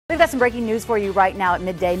We've got some breaking news for you right now at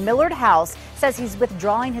midday. Millard House says he's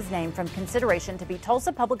withdrawing his name from consideration to be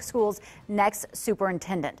Tulsa Public Schools' next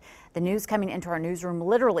superintendent. The news coming into our newsroom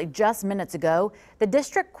literally just minutes ago. The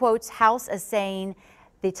district quotes House as saying,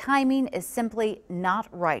 "The timing is simply not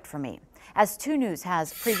right for me." As 2 News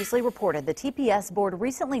has previously reported, the TPS board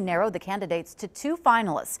recently narrowed the candidates to 2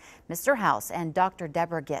 finalists, Mr. House and Dr.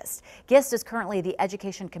 Deborah Gist. Gist is currently the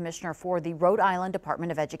education commissioner for the Rhode Island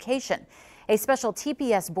Department of Education. A special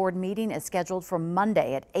TPS board meeting is scheduled for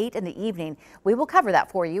Monday at 8 in the evening. We will cover that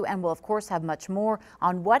for you, and we'll of course have much more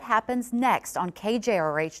on what happens next on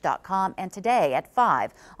KJRH.com and today at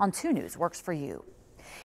 5 on 2 News Works for You.